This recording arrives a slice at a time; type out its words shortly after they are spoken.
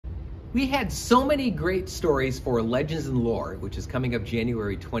We had so many great stories for Legends and Lore, which is coming up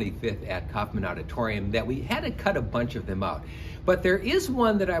January 25th at Kaufman Auditorium, that we had to cut a bunch of them out. But there is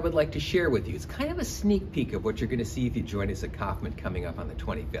one that I would like to share with you. It's kind of a sneak peek of what you're going to see if you join us at Kaufman coming up on the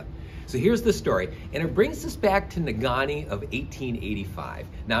 25th. So here's the story, and it brings us back to Negaunee of 1885.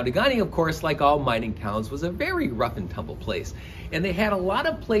 Now, Negaunee, of course, like all mining towns, was a very rough and tumble place. And they had a lot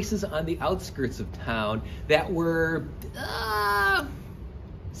of places on the outskirts of town that were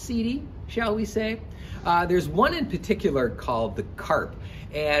seedy, shall we say. There's one in particular called the Carp,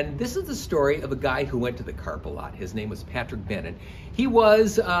 and this is the story of a guy who went to the Carp a lot. His name was Patrick Benan. He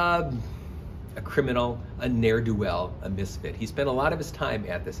was a criminal, a ne'er-do-well, a misfit. He spent a lot of his time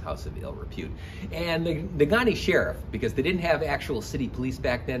at this house of ill repute. And the Negaunee sheriff, because they didn't have actual city police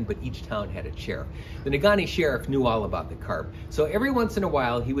back then, but each town had a sheriff. The Negaunee sheriff knew all about the Carp. So every once in a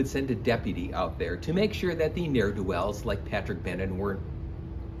while, he would send a deputy out there to make sure that the ne'er-do-wells, like Patrick Benan, weren't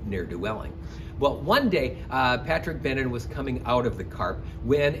ne'er-do-welling. Well, one day, Patrick Benan was coming out of the Carp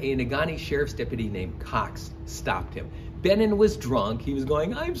when a Negaunee sheriff's deputy named Cox stopped him. Benan was drunk. He was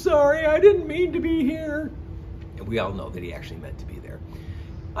going, "I'm sorry, I didn't mean to be here." And we all know that he actually meant to be there.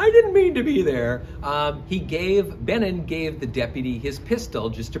 "I didn't mean to be there." Benan gave the deputy his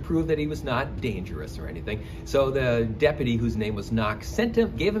pistol just to prove that he was not dangerous or anything. So the deputy, whose name was Knox,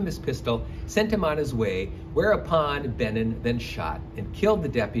 gave him his pistol, sent him on his way, whereupon Benan then shot and killed the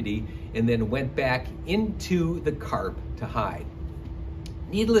deputy and then went back into the Carp to hide.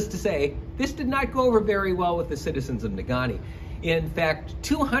 Needless to say, this did not go over very well with the citizens of Negaunee. In fact,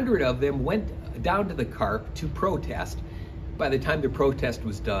 200 of them went down to the Carp to protest. By the time the protest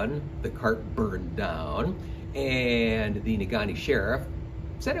was done, the Carp burned down, and the Negaunee sheriff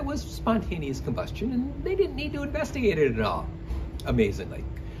said it was spontaneous combustion and they didn't need to investigate it at all, amazingly.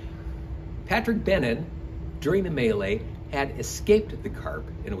 Patrick Benan, during the melee, had escaped the Carp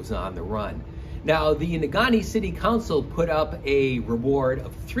and was on the run. Now, the Negaunee City Council put up a reward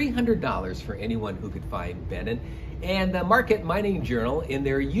of $300 for anyone who could find Benan, and the Marquette Mining Journal, in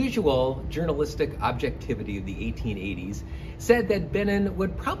their usual journalistic objectivity of the 1880s, said that Benan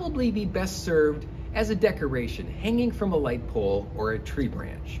would probably be best served as a decoration hanging from a light pole or a tree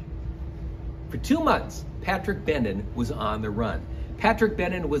branch. For 2 months, Patrick Benan was on the run. Patrick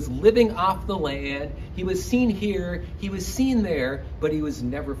Benan was living off the land. He was seen here, he was seen there, but he was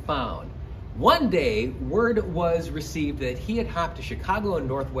never found. One day, word was received that he had hopped a Chicago and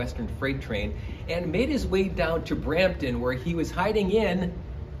Northwestern freight train and made his way down to Brampton, where he was hiding in,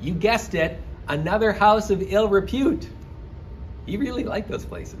 you guessed it, another house of ill repute. He really liked those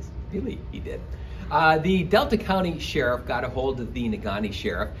places. Really, he did. The Delta County Sheriff got a hold of the Negaunee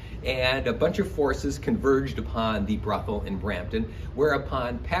Sheriff, and a bunch of forces converged upon the brothel in Brampton,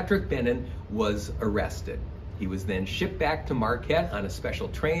 whereupon Patrick Benan was arrested. He was then shipped back to Marquette on a special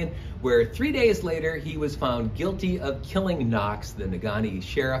train, where 3 days later he was found guilty of killing Knox, the Negaunee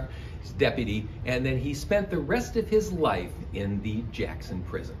sheriff's deputy, and then he spent the rest of his life in the Jackson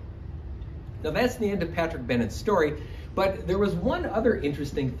prison. Now that's the end of Patrick Benan's story, but there was one other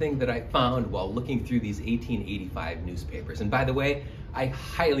interesting thing that I found while looking through these 1885 newspapers. And by the way, I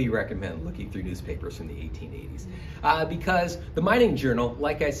highly recommend looking through newspapers from the 1880s because the Mining Journal,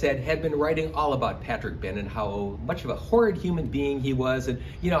 like I said, had been writing all about Patrick Benan, how much of a horrid human being he was, and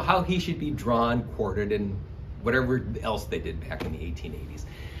how he should be drawn, quartered, and whatever else they did back in the 1880s.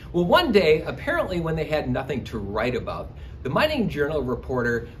 Well, one day, apparently when they had nothing to write about, the Mining Journal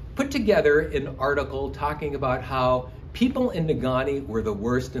reporter put together an article talking about how people in Negaunee were the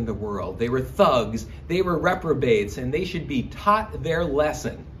worst in the world. They were thugs, they were reprobates, and they should be taught their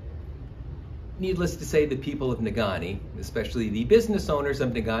lesson. Needless to say, the people of Negaunee, especially the business owners of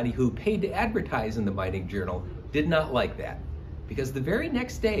Negaunee who paid to advertise in the Mining Journal, did not like that. Because the very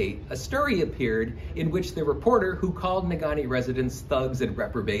next day, a story appeared in which the reporter who called Negaunee residents thugs and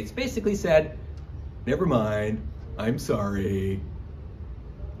reprobates basically said, "Never mind, I'm sorry."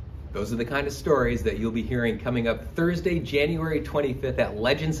 Those are the kind of stories that you'll be hearing coming up Thursday, January 25th at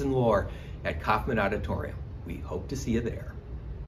Legends and Lore at Kaufman Auditorium. We hope to see you there.